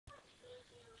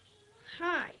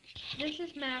Hi, this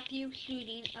is Matthew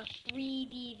shooting a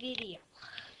 3D video.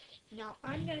 Now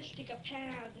I'm going to stick a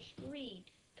pen on the screen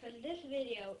because this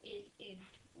video is in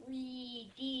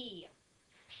 3D.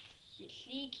 You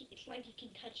see, it's like you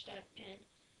can touch that pen.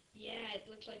 Yeah, it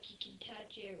looks like you can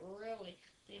touch it really.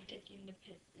 And touching the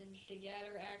pens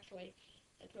together, actually,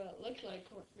 that's what it looks like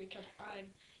because I'm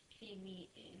seeing me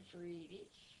in 3D.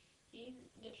 In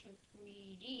this is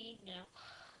 3D now.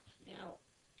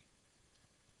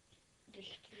 This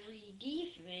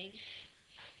 3D thing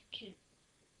can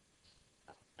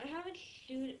I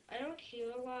don't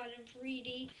shoot a lot in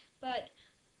 3D, but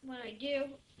when I do,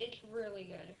 it's really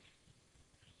good.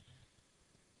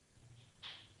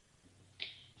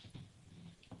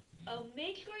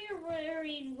 Make sure you're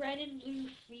wearing red and blue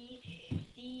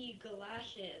 3D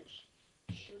glasses.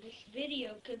 So this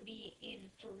video could be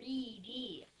in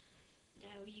 3D.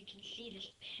 Now you can see this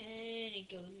pen, it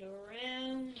goes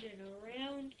around and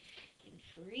around in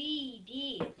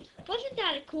 3D. Wasn't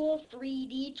that a cool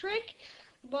 3D trick?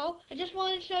 Well, I just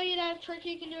wanted to show you that trick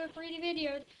you can do with 3D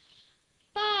videos.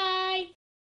 Bye!